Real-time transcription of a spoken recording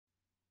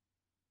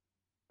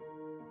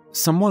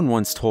Someone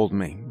once told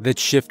me that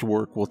shift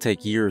work will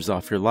take years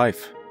off your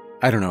life.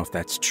 I don't know if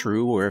that's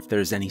true or if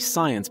there's any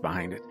science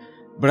behind it,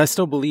 but I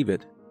still believe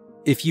it.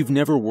 If you've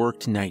never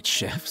worked night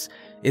shifts,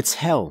 it's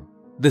hell.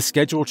 The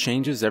schedule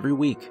changes every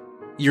week.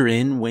 You're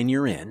in when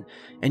you're in,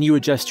 and you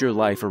adjust your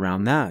life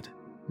around that.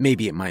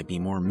 Maybe it might be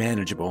more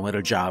manageable at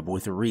a job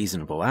with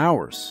reasonable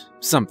hours,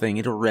 something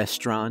at a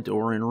restaurant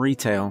or in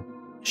retail.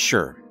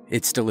 Sure,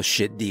 it's still a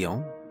shit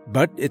deal,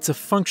 but it's a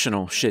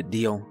functional shit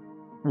deal.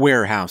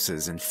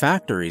 Warehouses and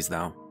factories,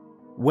 though,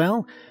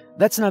 well,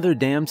 that's another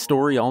damn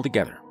story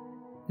altogether.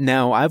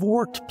 Now, I've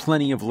worked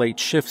plenty of late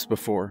shifts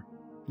before.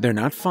 They're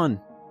not fun.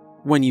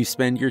 When you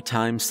spend your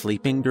time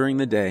sleeping during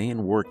the day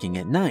and working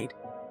at night,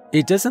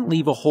 it doesn't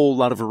leave a whole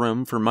lot of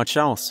room for much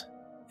else.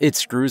 It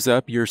screws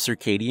up your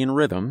circadian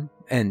rhythm,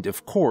 and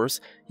of course,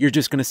 you're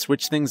just going to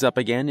switch things up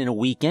again in a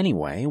week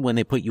anyway when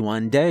they put you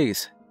on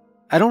days.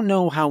 I don't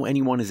know how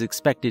anyone is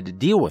expected to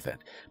deal with it,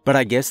 but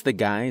I guess the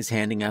guys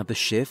handing out the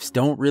shifts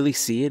don't really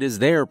see it as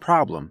their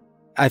problem.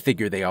 I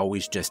figure they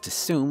always just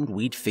assumed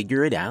we'd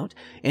figure it out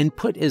and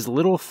put as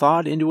little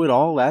thought into it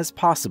all as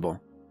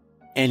possible.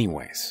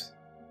 Anyways,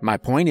 my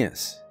point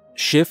is,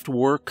 shift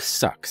work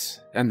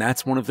sucks, and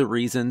that's one of the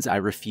reasons I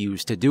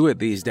refuse to do it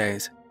these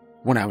days.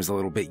 When I was a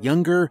little bit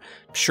younger,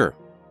 sure,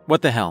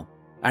 what the hell?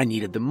 I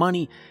needed the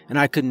money, and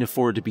I couldn't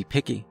afford to be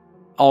picky.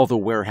 All the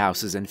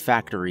warehouses and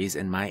factories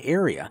in my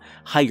area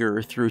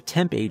hire through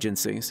temp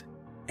agencies.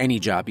 Any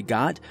job you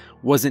got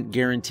wasn't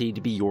guaranteed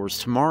to be yours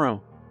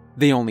tomorrow.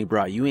 They only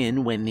brought you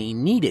in when they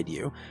needed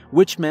you,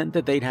 which meant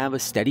that they'd have a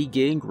steady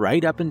gig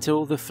right up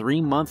until the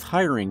 3-month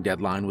hiring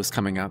deadline was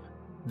coming up.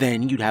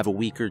 Then you'd have a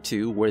week or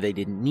two where they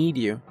didn't need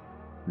you.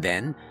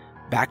 Then,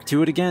 back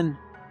to it again.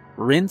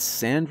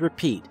 Rinse and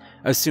repeat,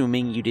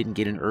 assuming you didn't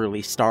get an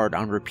early start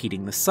on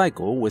repeating the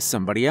cycle with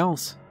somebody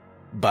else.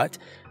 But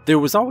there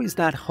was always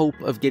that hope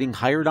of getting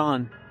hired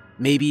on.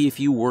 Maybe if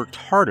you worked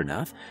hard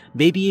enough,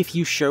 maybe if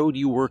you showed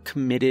you were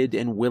committed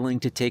and willing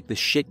to take the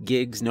shit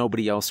gigs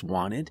nobody else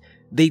wanted,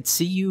 they'd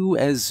see you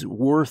as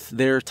worth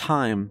their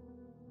time.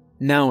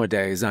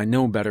 Nowadays, I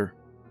know better.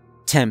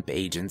 Temp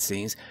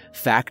agencies,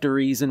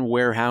 factories, and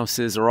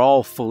warehouses are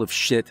all full of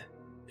shit.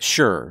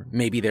 Sure,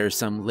 maybe there's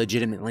some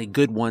legitimately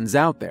good ones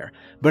out there,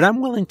 but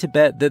I'm willing to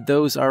bet that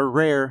those are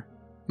rare.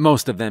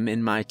 Most of them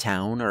in my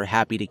town are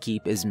happy to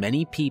keep as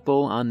many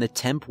people on the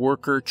temp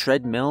worker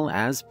treadmill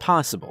as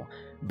possible,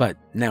 but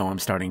now I'm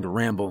starting to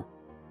ramble.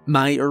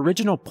 My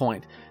original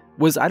point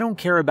was I don't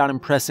care about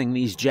impressing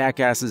these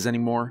jackasses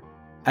anymore.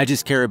 I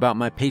just care about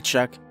my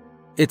paycheck.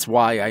 It's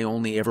why I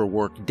only ever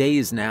work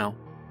days now.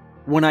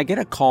 When I get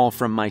a call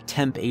from my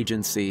temp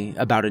agency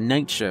about a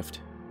night shift,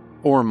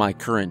 or my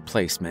current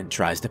placement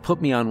tries to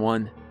put me on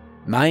one,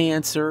 my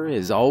answer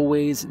is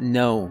always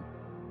no.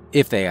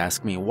 If they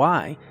ask me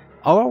why,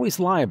 I'll always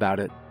lie about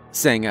it.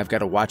 Saying I've got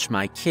to watch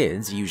my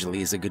kids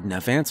usually is a good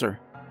enough answer.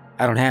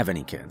 I don't have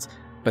any kids,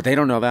 but they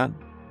don't know that.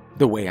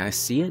 The way I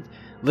see it,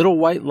 little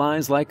white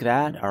lies like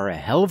that are a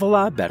hell of a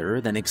lot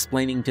better than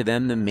explaining to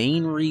them the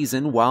main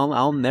reason why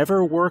I'll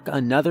never work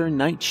another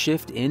night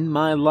shift in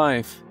my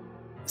life.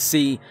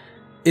 See,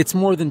 it's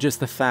more than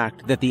just the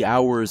fact that the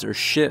hours are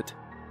shit,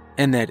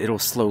 and that it'll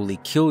slowly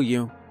kill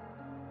you.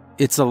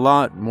 It's a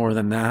lot more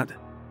than that.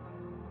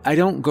 I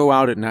don't go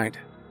out at night.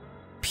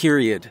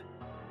 Period.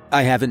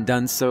 I haven't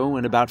done so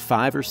in about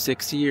 5 or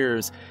 6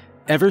 years,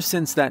 ever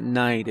since that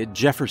night at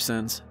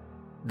Jefferson's.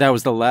 That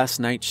was the last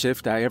night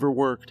shift I ever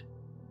worked.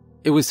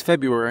 It was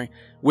February,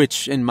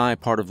 which in my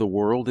part of the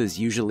world is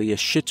usually a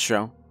shit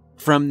show.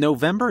 From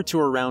November to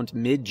around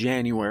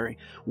mid-January,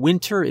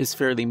 winter is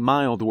fairly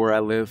mild where I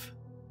live.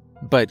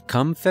 But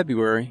come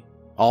February,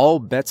 all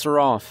bets are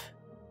off.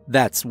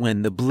 That's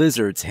when the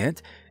blizzards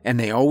hit, and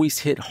they always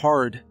hit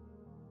hard.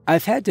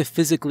 I've had to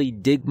physically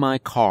dig my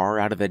car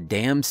out of the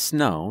damn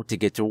snow to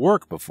get to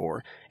work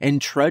before,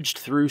 and trudged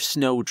through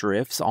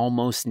snowdrifts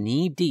almost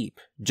knee-deep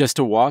just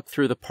to walk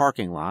through the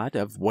parking lot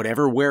of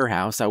whatever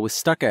warehouse I was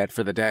stuck at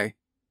for the day.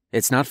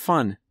 It's not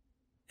fun.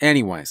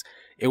 Anyways,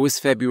 it was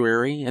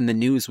February, and the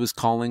news was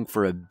calling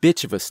for a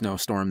bitch of a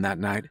snowstorm that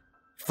night.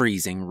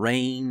 Freezing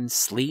rain,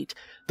 sleet,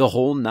 the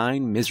whole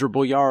 9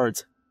 miserable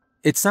yards.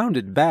 It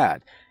sounded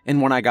bad,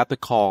 and when I got the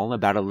call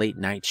about a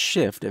late-night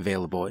shift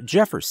available at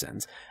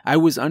Jefferson's, I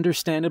was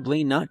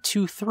understandably not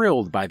too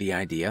thrilled by the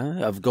idea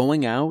of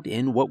going out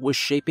in what was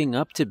shaping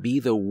up to be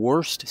the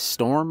worst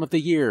storm of the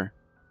year.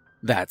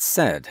 That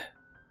said,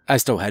 I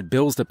still had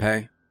bills to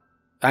pay.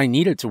 I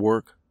needed to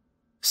work.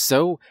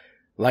 So,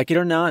 like it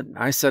or not,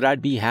 I said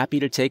I'd be happy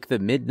to take the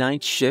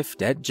midnight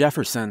shift at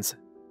Jefferson's.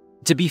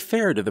 To be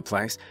fair to the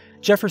place,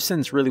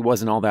 Jefferson's really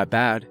wasn't all that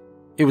bad.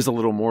 It was a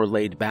little more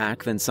laid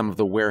back than some of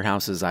the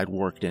warehouses I'd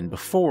worked in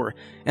before,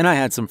 and I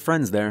had some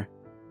friends there.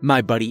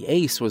 My buddy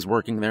Ace was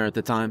working there at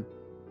the time.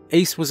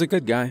 Ace was a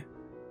good guy.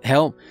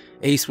 Hell,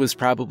 Ace was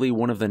probably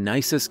one of the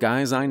nicest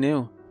guys I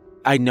knew.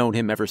 I'd known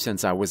him ever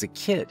since I was a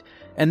kid,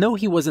 and though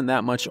he wasn't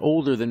that much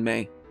older than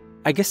me,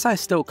 I guess I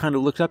still kind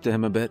of looked up to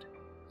him a bit.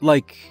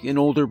 Like an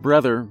older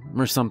brother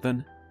or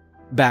something.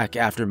 Back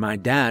after my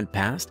dad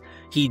passed,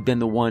 he'd been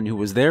the one who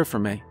was there for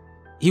me.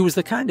 He was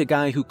the kind of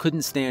guy who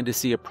couldn't stand to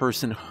see a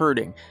person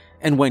hurting,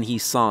 and when he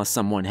saw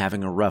someone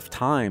having a rough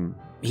time,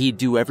 he'd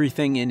do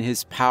everything in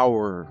his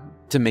power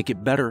to make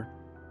it better.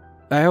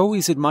 I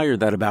always admired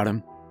that about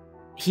him.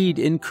 He'd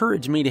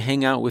encourage me to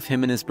hang out with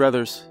him and his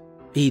brothers.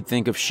 He'd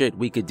think of shit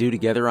we could do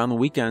together on the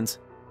weekends.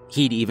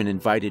 He'd even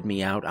invited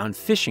me out on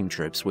fishing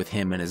trips with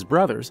him and his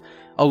brothers,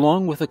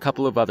 along with a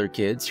couple of other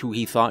kids who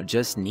he thought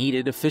just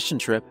needed a fishing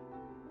trip.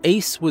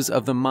 Ace was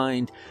of the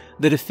mind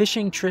that a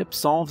fishing trip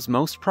solves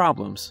most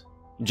problems.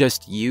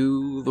 Just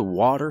you, the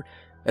water,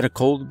 and a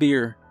cold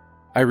beer.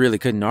 I really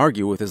couldn't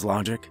argue with his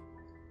logic.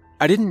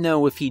 I didn't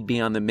know if he'd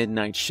be on the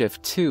midnight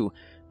shift too,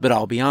 but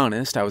I'll be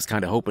honest, I was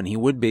kinda hoping he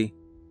would be.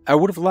 I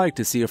would have liked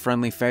to see a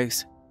friendly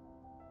face.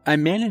 I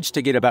managed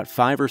to get about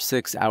 5 or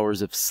 6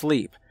 hours of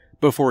sleep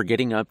before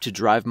getting up to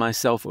drive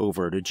myself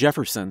over to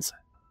Jefferson's.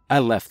 I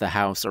left the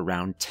house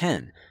around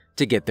 10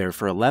 to get there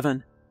for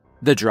 11.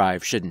 The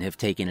drive shouldn't have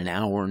taken an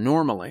hour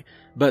normally,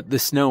 but the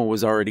snow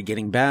was already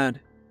getting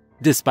bad.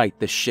 Despite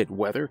the shit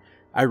weather,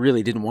 I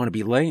really didn't want to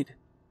be late.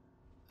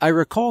 I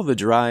recall the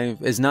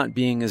drive as not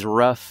being as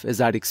rough as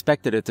I'd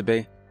expected it to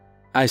be.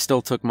 I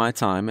still took my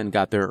time and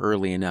got there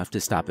early enough to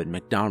stop at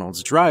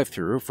McDonald's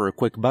drive-thru for a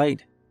quick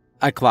bite.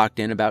 I clocked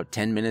in about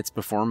 10 minutes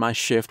before my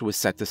shift was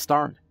set to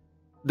start.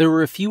 There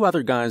were a few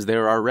other guys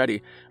there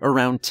already,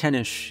 around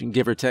 10-ish,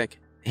 give or take,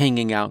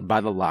 hanging out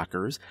by the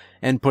lockers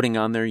and putting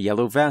on their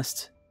yellow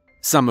vests.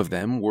 Some of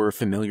them were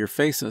familiar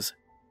faces.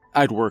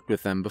 I'd worked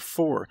with them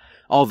before,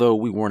 although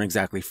we weren't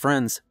exactly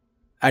friends.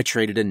 I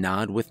traded a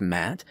nod with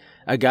Matt,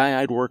 a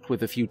guy I'd worked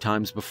with a few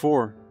times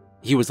before.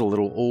 He was a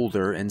little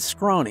older and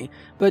scrawny,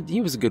 but he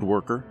was a good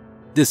worker.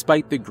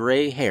 Despite the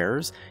gray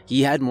hairs,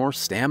 he had more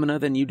stamina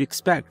than you'd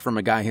expect from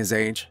a guy his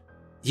age.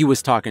 He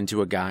was talking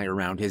to a guy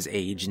around his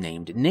age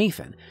named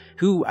Nathan,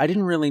 who I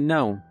didn't really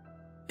know,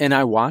 and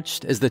I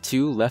watched as the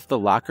two left the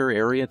locker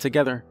area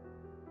together.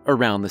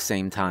 Around the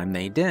same time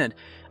they did,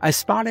 I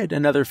spotted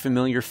another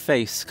familiar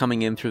face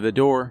coming in through the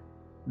door.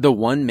 The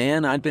one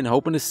man I'd been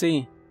hoping to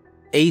see.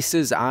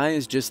 Ace's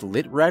eyes just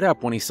lit right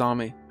up when he saw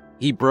me.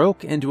 He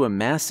broke into a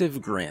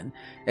massive grin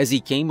as he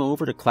came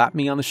over to clap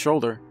me on the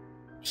shoulder.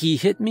 He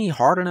hit me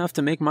hard enough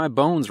to make my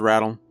bones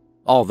rattle,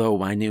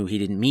 although I knew he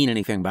didn't mean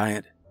anything by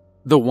it.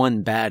 The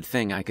one bad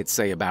thing I could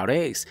say about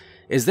Ace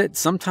is that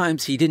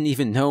sometimes he didn't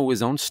even know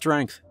his own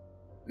strength.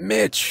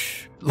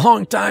 "Mitch,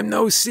 long time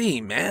no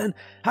see, man.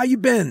 How you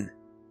been?"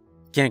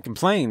 "Can't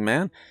complain,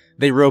 man.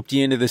 They roped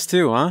you into this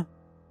too, huh?"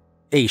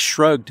 Ace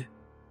shrugged.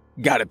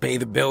 "Gotta pay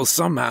the bills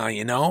somehow,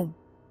 you know."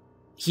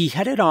 He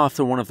headed off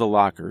to one of the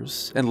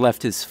lockers and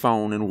left his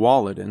phone and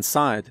wallet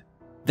inside.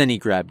 Then he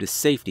grabbed his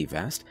safety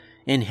vest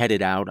and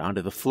headed out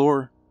onto the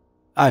floor.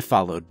 I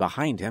followed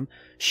behind him,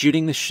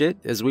 shooting the shit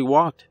as we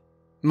walked.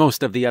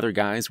 Most of the other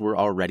guys were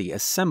already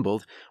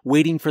assembled,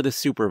 waiting for the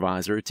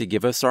supervisor to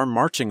give us our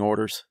marching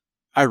orders.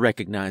 I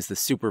recognized the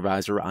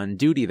supervisor on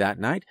duty that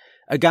night,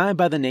 a guy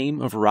by the name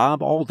of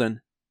Rob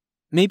Alden.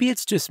 Maybe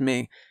it's just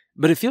me,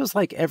 but it feels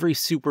like every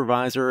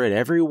supervisor at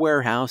every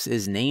warehouse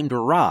is named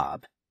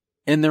Rob.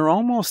 And they're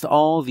almost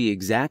all the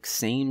exact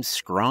same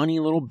scrawny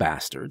little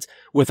bastards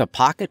with a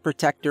pocket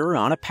protector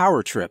on a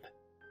power trip.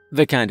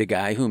 The kind of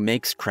guy who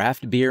makes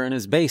craft beer in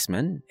his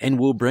basement and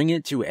will bring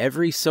it to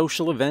every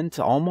social event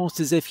almost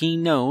as if he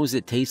knows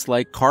it tastes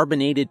like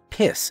carbonated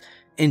piss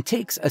and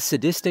takes a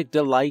sadistic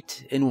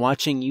delight in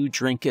watching you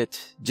drink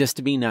it just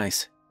to be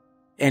nice.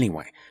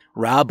 Anyway,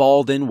 Rob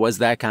Alden was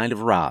that kind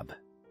of Rob.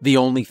 The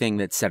only thing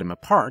that set him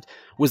apart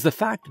was the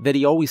fact that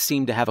he always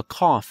seemed to have a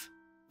cough.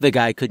 The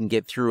guy couldn't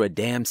get through a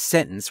damn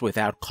sentence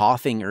without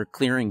coughing or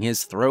clearing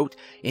his throat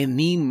in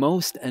the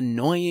most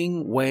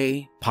annoying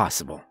way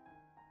possible.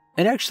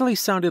 It actually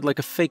sounded like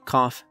a fake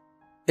cough.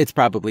 It's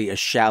probably a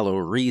shallow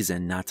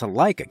reason not to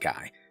like a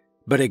guy,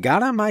 but it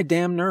got on my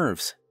damn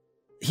nerves.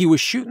 He was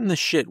shooting the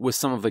shit with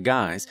some of the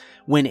guys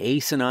when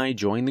Ace and I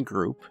joined the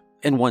group,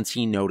 and once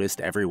he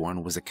noticed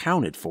everyone was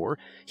accounted for,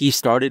 he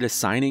started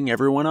assigning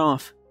everyone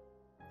off.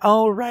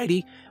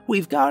 "Alrighty,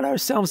 we've got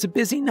ourselves a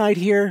busy night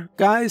here,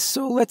 guys,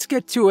 so let's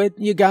get to it,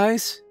 you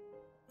guys."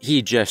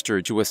 He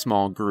gestured to a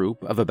small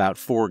group of about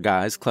 4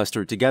 guys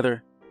clustered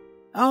together.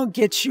 "I'll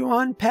get you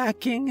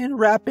unpacking and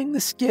wrapping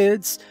the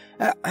skids,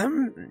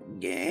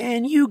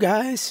 and you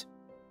guys."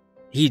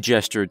 He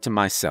gestured to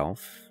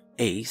myself,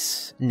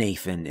 Ace,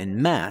 Nathan, and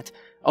Matt,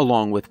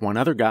 along with one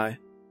other guy.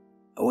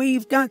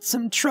 "We've got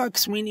some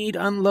trucks we need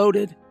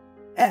unloaded.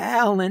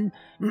 Alan,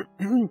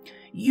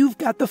 you've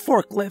got the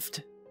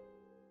forklift."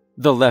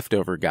 The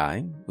leftover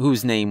guy,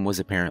 whose name was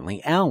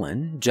apparently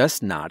Alan,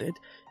 just nodded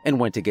and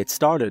went to get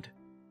started.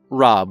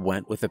 Rob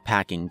went with the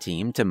packing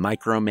team to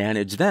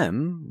micromanage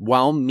them,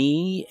 while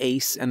me,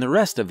 Ace, and the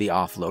rest of the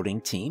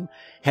offloading team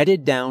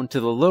headed down to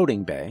the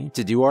loading bay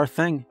to do our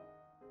thing.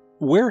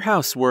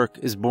 Warehouse work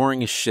is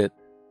boring as shit,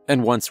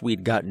 and once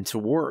we'd gotten to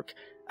work,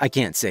 I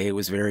can't say it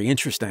was very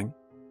interesting.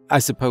 I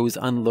suppose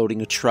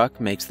unloading a truck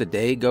makes the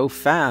day go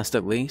fast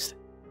at least.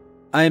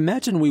 I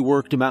imagine we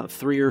worked about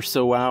 3 or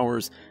so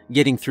hours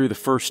getting through the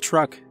first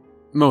truck.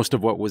 Most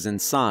of what was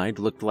inside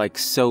looked like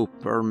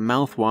soap or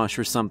mouthwash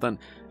or something.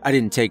 I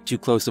didn't take too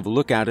close of a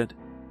look at it.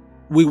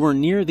 We were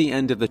near the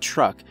end of the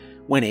truck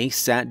when Ace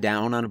sat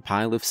down on a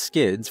pile of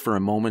skids for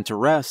a moment to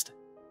rest.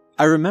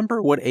 I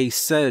remember what Ace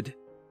said.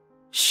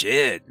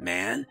 "Shit,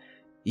 man.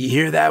 You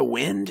hear that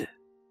wind?"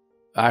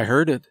 I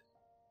heard it.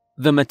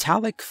 The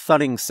metallic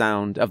thudding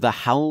sound of the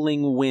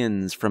howling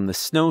winds from the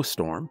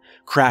snowstorm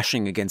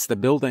crashing against the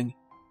building.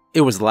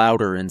 It was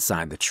louder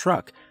inside the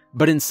truck,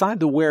 but inside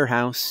the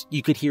warehouse,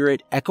 you could hear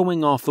it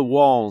echoing off the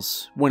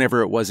walls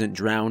whenever it wasn't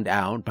drowned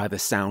out by the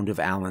sound of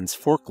Alan's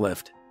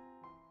forklift.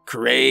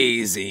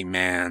 "Crazy,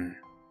 man,"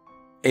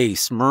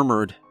 Ace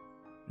murmured.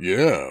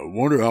 "Yeah,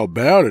 wonder how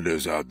bad it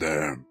is out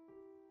there,"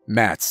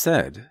 Matt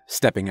said,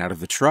 stepping out of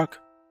the truck.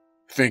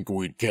 "Think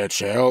we'd catch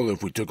hell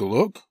if we took a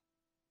look?"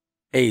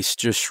 Ace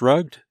just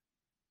shrugged.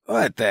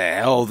 "What the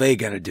hell are they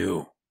gonna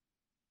do?"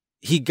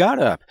 He got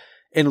up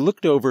and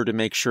looked over to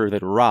make sure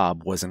that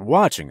Rob wasn't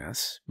watching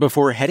us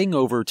before heading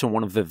over to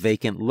one of the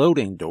vacant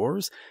loading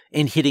doors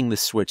and hitting the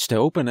switch to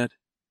open it.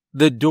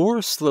 The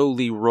door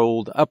slowly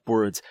rolled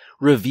upwards,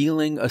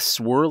 revealing a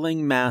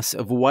swirling mass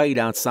of white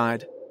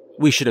outside.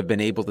 We should have been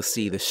able to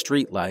see the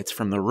streetlights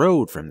from the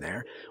road from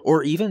there,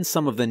 or even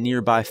some of the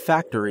nearby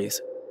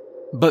factories.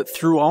 But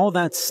through all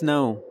that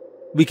snow,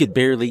 we could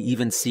barely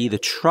even see the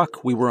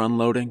truck we were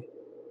unloading.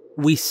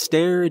 We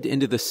stared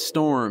into the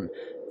storm,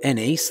 and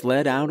Ace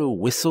let out a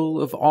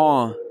whistle of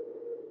awe.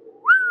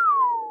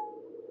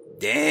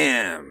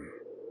 "Damn,"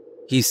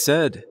 he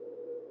said.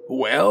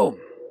 "Well,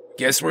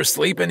 guess we're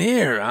sleeping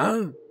here,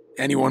 huh?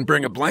 Anyone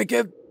bring a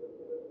blanket?"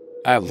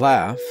 I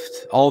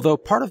laughed, although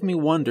part of me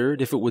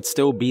wondered if it would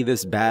still be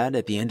this bad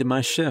at the end of my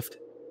shift.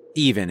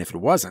 Even if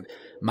it wasn't,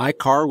 my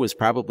car was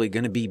probably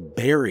going to be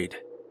buried.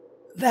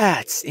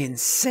 "That's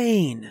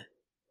insane,"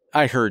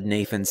 I heard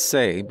Nathan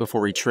say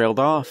before he trailed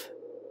off.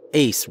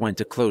 Ace went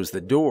to close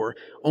the door,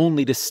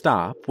 only to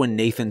stop when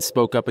Nathan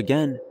spoke up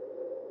again.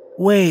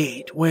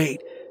 Wait.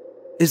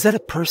 Is that a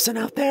person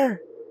out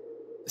there?"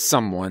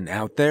 Someone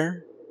out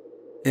there?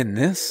 In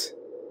this?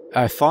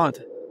 I thought.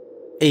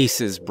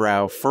 Ace's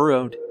brow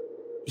furrowed.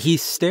 He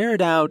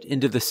stared out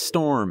into the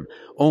storm,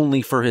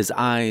 only for his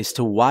eyes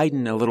to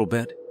widen a little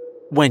bit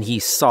when he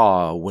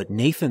saw what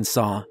Nathan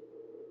saw.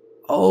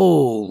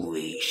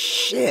 "Holy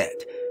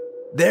shit,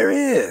 there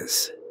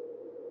is."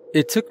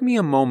 It took me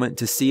a moment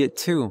to see it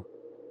too,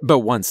 but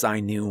once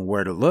I knew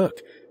where to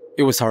look,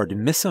 it was hard to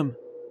miss him.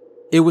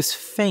 It was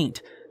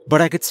faint,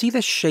 but I could see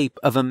the shape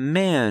of a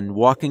man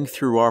walking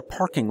through our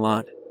parking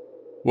lot.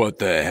 "What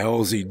the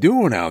hell's he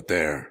doing out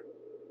there?"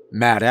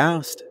 Matt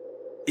asked.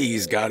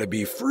 "He's gotta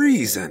be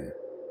freezing."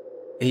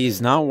 He's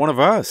not one of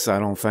us, I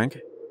don't think,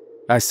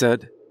 I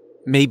said.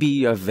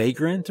 Maybe a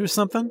vagrant or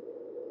something?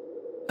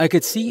 I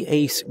could see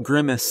Ace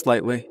grimace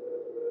slightly.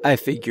 I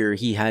figure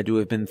he had to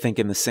have been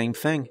thinking the same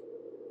thing.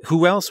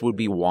 Who else would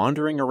be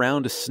wandering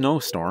around a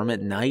snowstorm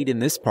at night in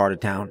this part of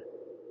town?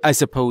 I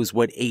suppose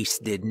what Ace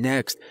did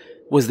next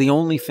was the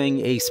only thing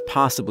Ace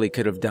possibly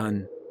could have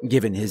done,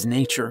 given his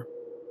nature.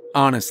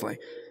 Honestly,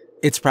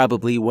 it's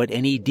probably what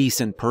any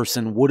decent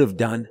person would have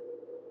done.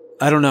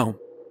 I don't know.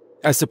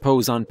 I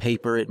suppose on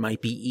paper it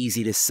might be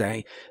easy to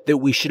say that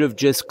we should have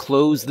just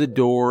closed the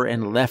door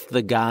and left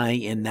the guy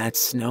in that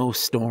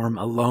snowstorm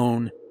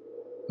alone.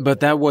 But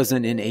that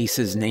wasn't in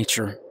Ace's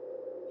nature.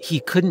 He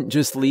couldn't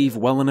just leave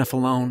well enough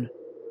alone.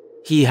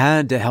 He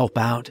had to help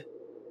out.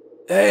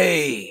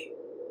 "Hey,"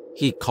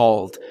 he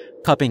called,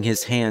 cupping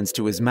his hands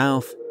to his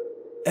mouth.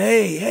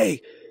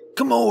 Hey,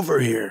 come over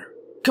here.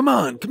 Come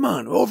on,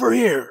 over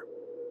here."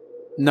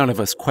 None of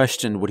us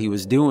questioned what he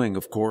was doing,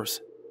 of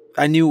course.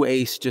 I knew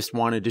Ace just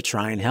wanted to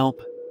try and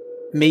help.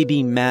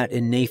 Maybe Matt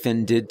and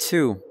Nathan did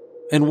too.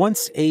 And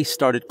once Ace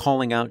started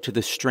calling out to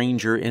the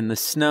stranger in the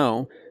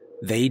snow,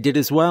 they did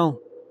as well.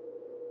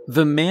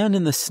 The man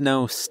in the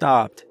snow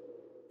stopped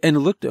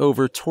and looked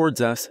over towards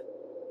us.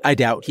 I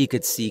doubt he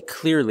could see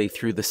clearly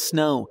through the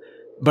snow,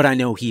 but I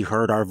know he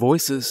heard our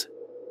voices.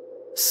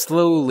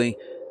 Slowly,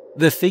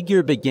 the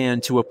figure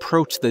began to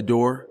approach the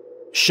door,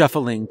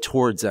 shuffling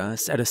towards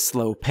us at a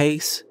slow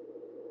pace.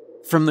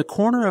 From the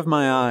corner of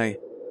my eye,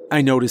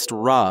 I noticed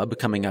Rob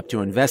coming up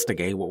to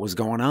investigate what was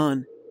going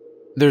on.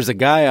 "There's a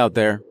guy out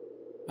there,"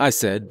 I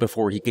said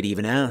before he could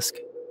even ask.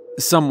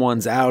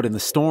 "Someone's out in the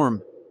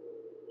storm."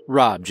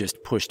 Rob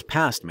just pushed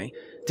past me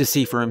to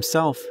see for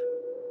himself.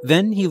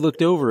 Then he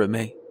looked over at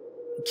me.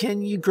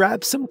 "Can you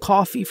grab some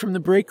coffee from the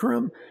break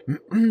room?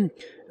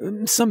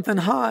 Something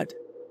hot,"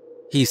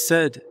 he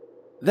said.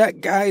 "That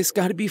guy's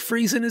gotta be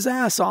freezing his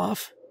ass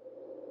off."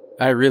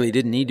 I really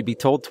didn't need to be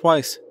told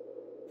twice.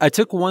 I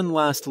took one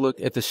last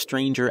look at the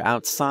stranger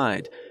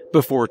outside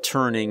before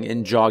turning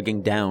and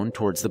jogging down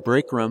towards the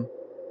break room.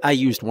 I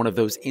used one of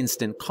those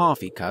instant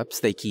coffee cups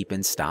they keep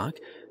in stock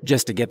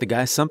just to get the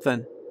guy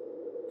something.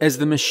 As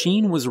the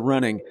machine was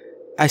running,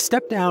 I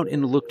stepped out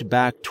and looked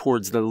back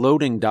towards the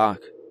loading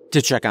dock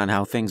to check on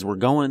how things were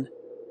going.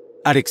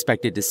 I'd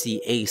expected to see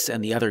Ace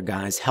and the other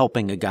guys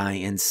helping a guy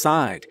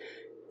inside.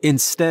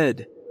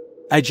 Instead,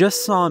 I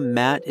just saw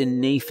Matt and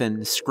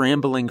Nathan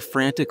scrambling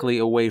frantically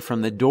away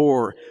from the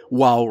door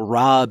while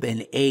Rob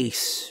and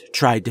Ace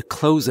tried to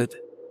close it.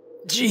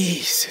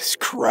 Jesus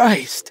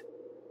Christ!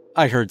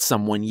 I heard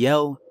someone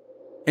yell,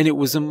 and it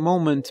was a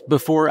moment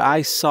before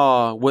I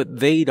saw what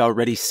they'd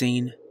already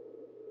seen.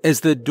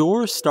 As the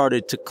door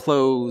started to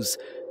close,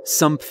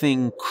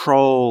 something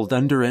crawled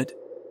under it.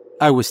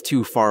 I was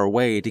too far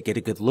away to get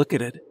a good look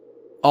at it.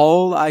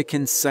 All I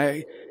can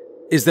say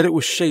is that it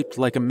was shaped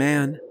like a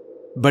man,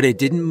 but it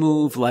didn't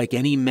move like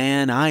any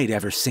man I'd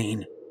ever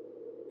seen.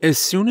 As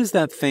soon as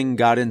that thing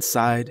got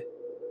inside,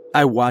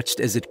 I watched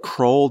as it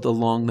crawled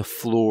along the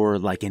floor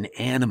like an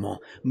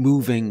animal,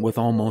 moving with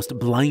almost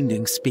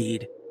blinding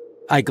speed.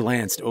 I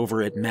glanced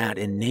over at Matt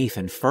and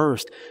Nathan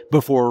first,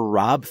 before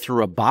Rob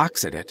threw a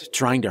box at it,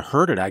 trying to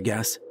hurt it, I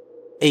guess.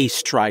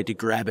 Ace tried to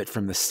grab it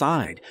from the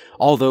side,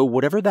 although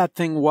whatever that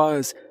thing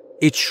was,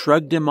 it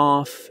shrugged him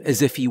off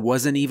as if he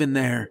wasn't even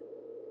there.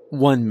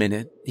 1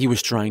 minute, he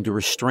was trying to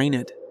restrain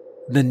it.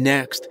 The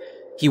next,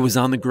 he was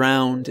on the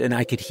ground and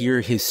I could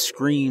hear his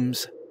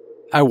screams.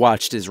 I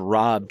watched as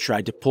Rob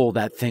tried to pull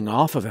that thing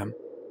off of him.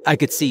 I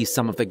could see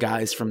some of the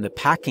guys from the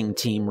packing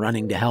team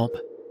running to help.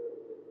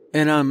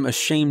 And I'm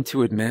ashamed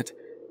to admit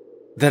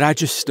that I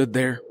just stood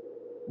there,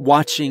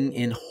 watching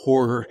in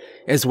horror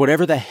as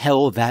whatever the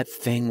hell that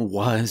thing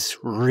was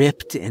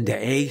ripped into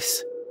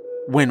Ace.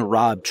 When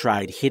Rob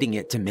tried hitting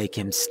it to make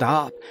him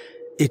stop,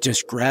 it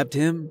just grabbed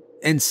him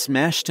and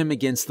smashed him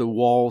against the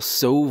wall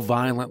so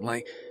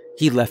violently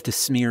he left a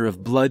smear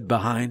of blood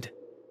behind.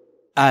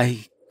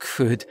 I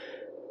could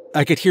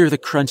hear the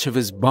crunch of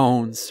his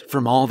bones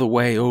from all the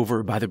way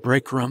over by the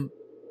break room.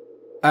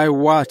 I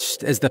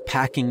watched as the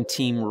packing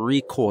team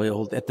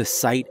recoiled at the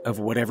sight of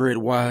whatever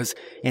it was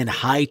and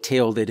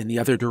hightailed it in the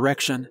other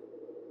direction.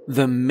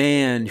 The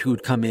man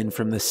who'd come in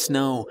from the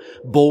snow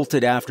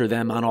bolted after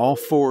them on all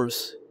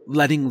fours,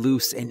 letting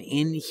loose an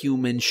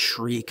inhuman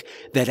shriek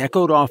that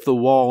echoed off the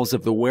walls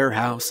of the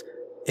warehouse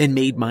and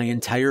made my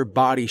entire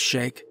body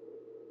shake.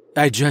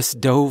 I just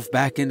dove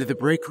back into the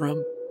break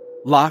room,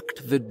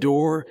 locked the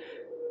door,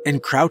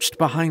 and crouched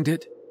behind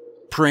it,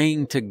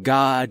 praying to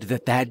God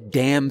that that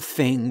damn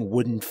thing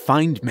wouldn't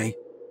find me.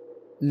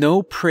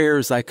 No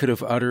prayers I could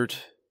have uttered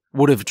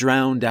would have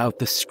drowned out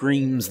the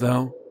screams,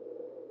 though.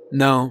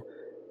 No,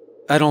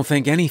 I don't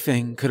think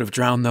anything could have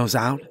drowned those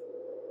out.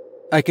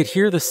 I could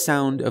hear the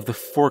sound of the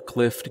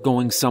forklift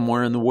going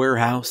somewhere in the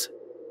warehouse,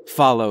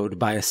 followed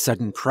by a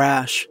sudden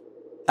crash.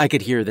 I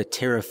could hear the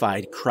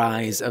terrified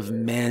cries of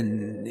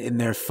men in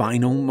their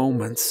final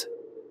moments.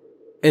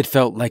 It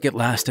felt like it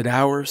lasted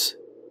hours,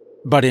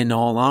 but in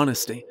all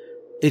honesty,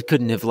 it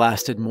couldn't have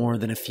lasted more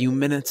than a few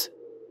minutes.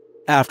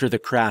 After the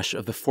crash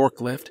of the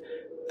forklift,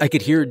 I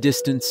could hear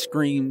distant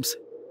screams.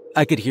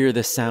 I could hear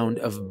the sound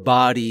of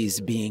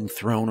bodies being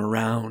thrown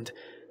around.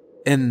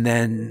 And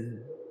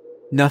then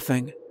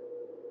nothing.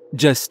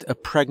 Just a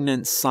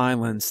pregnant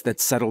silence that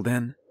settled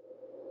in.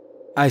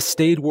 I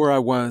stayed where I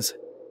was,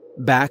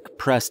 back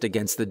pressed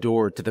against the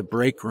door to the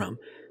break room,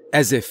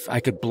 as if I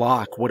could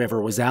block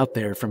whatever was out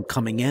there from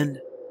coming in.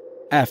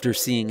 After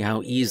seeing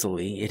how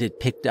easily it had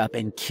picked up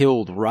and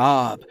killed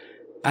Rob,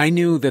 I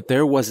knew that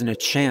there wasn't a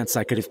chance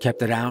I could have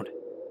kept it out.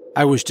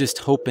 I was just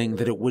hoping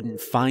that it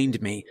wouldn't find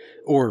me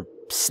or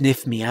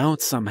sniff me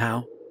out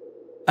somehow.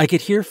 I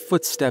could hear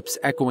footsteps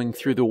echoing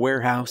through the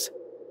warehouse.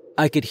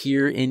 I could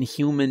hear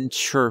inhuman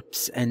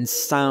chirps and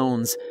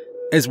sounds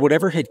as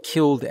whatever had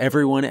killed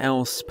everyone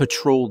else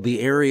patrolled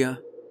the area.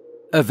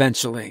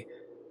 Eventually,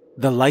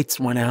 the lights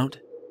went out.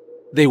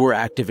 They were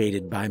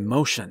activated by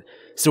motion,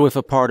 so if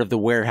a part of the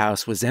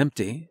warehouse was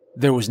empty,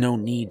 there was no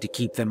need to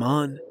keep them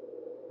on.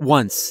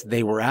 Once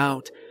they were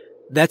out,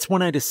 that's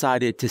when I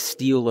decided to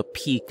steal a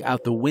peek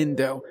out the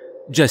window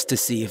just to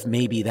see if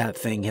maybe that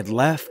thing had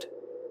left.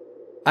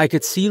 I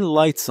could see the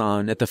lights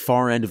on at the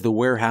far end of the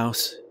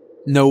warehouse,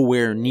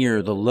 nowhere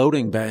near the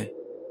loading bay.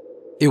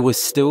 It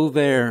was still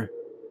there.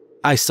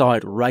 I saw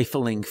it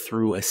rifling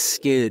through a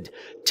skid,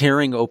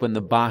 tearing open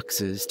the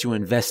boxes to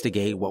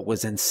investigate what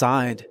was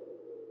inside.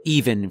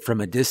 Even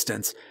from a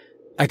distance,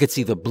 I could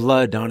see the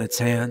blood on its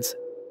hands.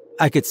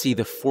 I could see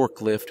the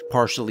forklift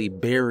partially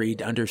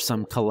buried under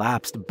some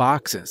collapsed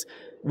boxes,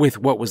 with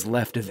what was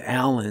left of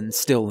Alan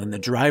still in the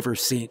driver's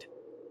seat.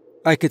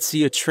 I could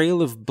see a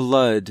trail of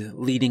blood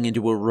leading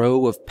into a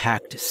row of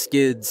packed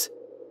skids,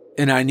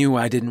 and I knew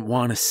I didn't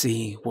want to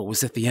see what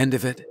was at the end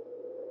of it.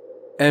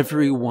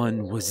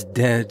 Everyone was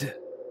dead.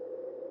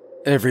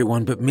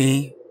 Everyone but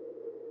me.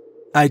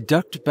 I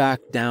ducked back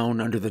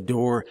down under the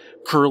door,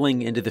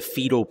 curling into the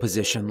fetal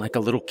position like a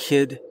little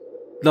kid.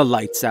 The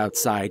lights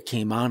outside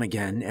came on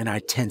again, and I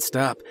tensed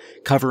up,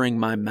 covering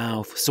my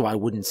mouth so I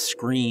wouldn't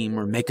scream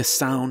or make a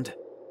sound.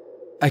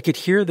 I could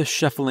hear the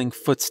shuffling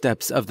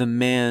footsteps of the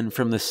man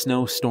from the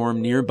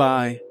snowstorm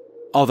nearby,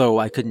 although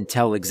I couldn't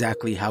tell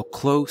exactly how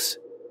close.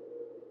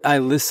 I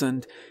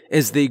listened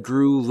as they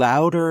grew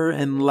louder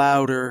and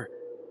louder,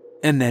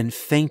 and then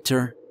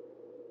fainter.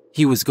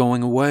 He was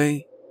going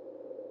away.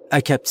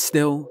 I kept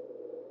still.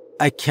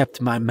 I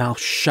kept my mouth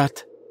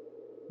shut.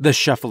 The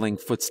shuffling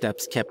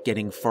footsteps kept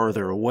getting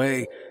farther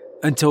away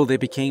until they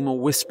became a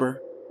whisper,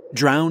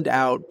 drowned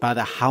out by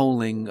the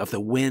howling of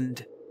the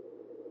wind.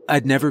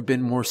 I'd never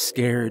been more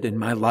scared in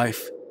my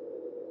life.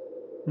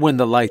 When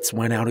the lights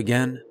went out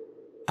again,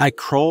 I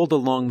crawled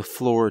along the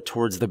floor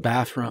towards the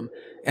bathroom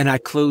and I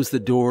closed the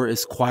door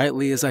as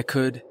quietly as I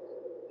could.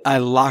 I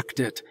locked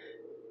it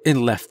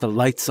and left the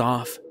lights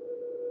off.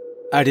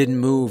 I didn't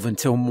move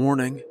until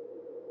morning.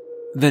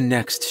 The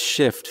next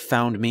shift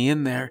found me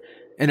in there,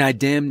 and I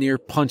damn near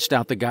punched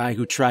out the guy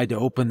who tried to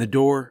open the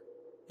door.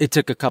 It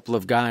took a couple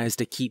of guys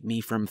to keep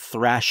me from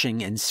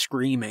thrashing and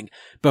screaming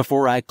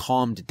before I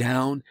calmed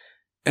down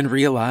and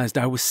realized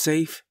I was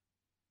safe.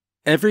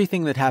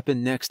 Everything that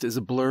happened next is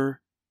a blur.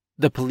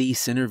 The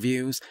police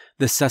interviews,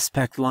 the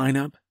suspect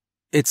lineup,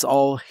 it's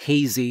all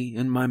hazy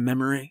in my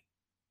memory.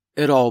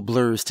 It all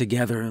blurs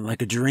together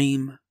like a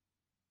dream.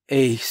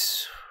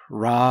 Ace,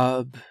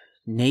 Rob,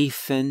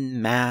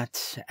 Nathan,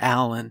 Matt,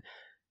 Alan,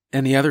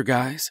 and the other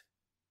guys.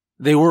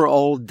 They were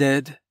all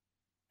dead.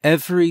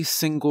 Every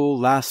single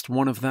last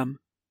one of them.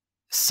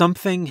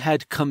 Something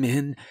had come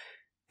in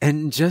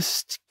and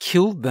just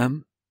killed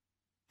them.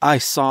 I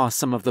saw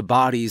some of the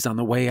bodies on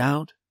the way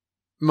out.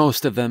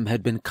 Most of them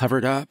had been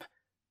covered up,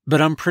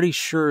 but I'm pretty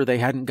sure they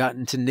hadn't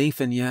gotten to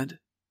Nathan yet.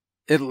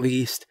 At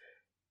least,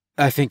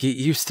 I think it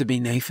used to be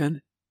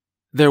Nathan.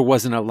 There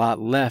wasn't a lot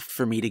left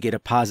for me to get a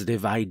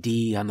positive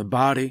ID on the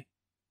body.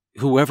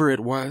 Whoever it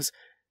was,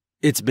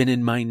 it's been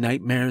in my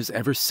nightmares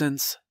ever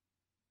since.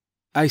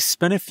 I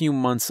spent a few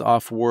months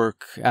off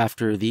work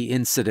after the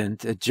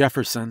incident at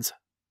Jefferson's.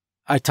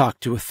 I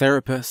talked to a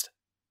therapist,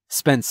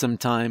 spent some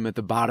time at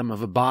the bottom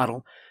of a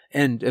bottle,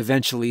 and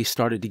eventually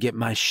started to get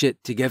my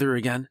shit together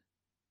again.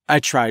 I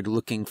tried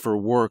looking for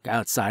work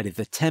outside of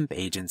the temp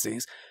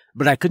agencies,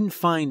 but I couldn't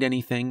find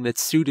anything that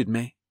suited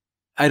me.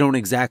 I don't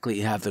exactly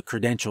have the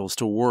credentials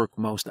to work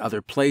most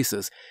other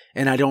places,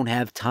 and I don't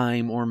have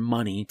time or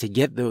money to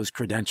get those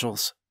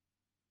credentials.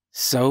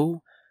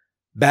 So,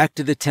 back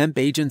to the temp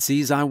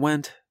agencies I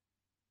went.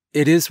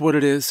 It is what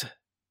it is.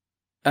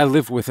 I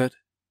live with it.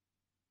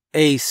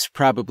 Ace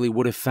probably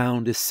would have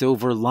found a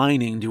silver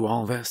lining to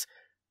all this.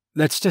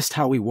 That's just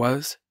how he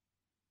was.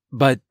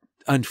 But,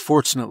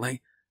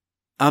 unfortunately,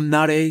 I'm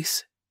not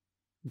Ace.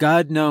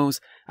 God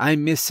knows I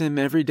miss him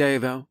every day,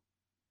 though.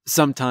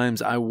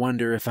 Sometimes I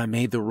wonder if I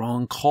made the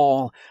wrong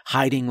call,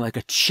 hiding like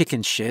a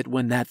chicken shit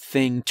when that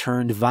thing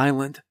turned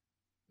violent.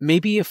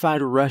 Maybe if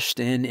I'd rushed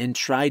in and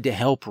tried to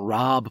help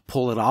Rob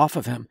pull it off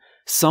of him,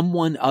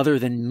 someone other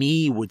than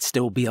me would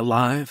still be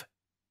alive.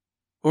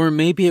 Or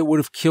maybe it would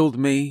have killed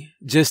me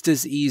just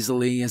as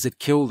easily as it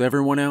killed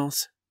everyone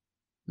else.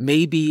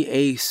 Maybe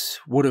Ace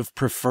would have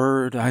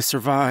preferred I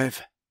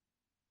survive.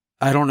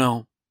 I don't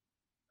know.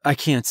 I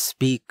can't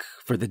speak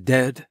for the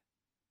dead.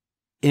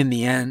 In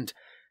the end,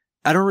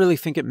 I don't really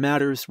think it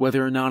matters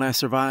whether or not I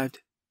survived.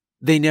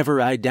 They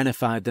never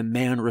identified the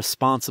man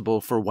responsible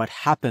for what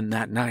happened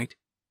that night,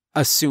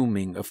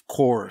 assuming, of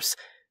course,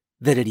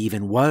 that it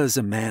even was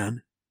a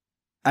man.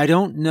 I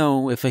don't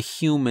know if a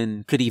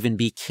human could even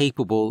be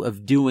capable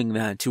of doing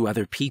that to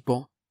other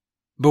people.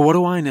 But what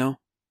do I know?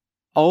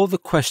 All the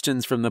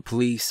questions from the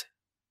police,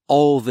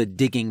 all the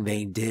digging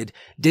they did,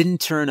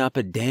 didn't turn up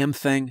a damn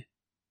thing.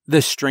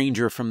 The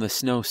stranger from the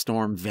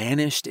snowstorm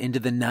vanished into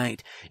the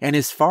night, and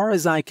as far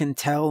as I can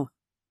tell,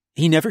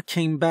 he never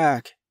came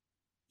back.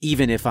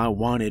 Even if I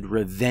wanted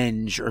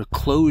revenge or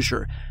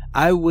closure,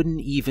 I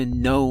wouldn't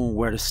even know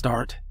where to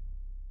start.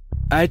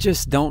 I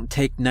just don't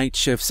take night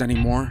shifts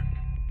anymore,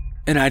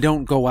 and I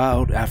don't go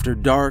out after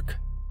dark.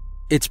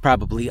 It's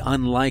probably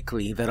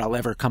unlikely that I'll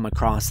ever come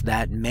across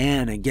that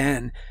man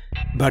again,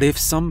 but if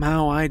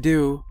somehow I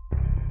do,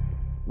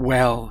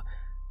 well,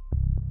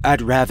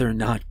 I'd rather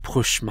not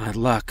push my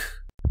luck.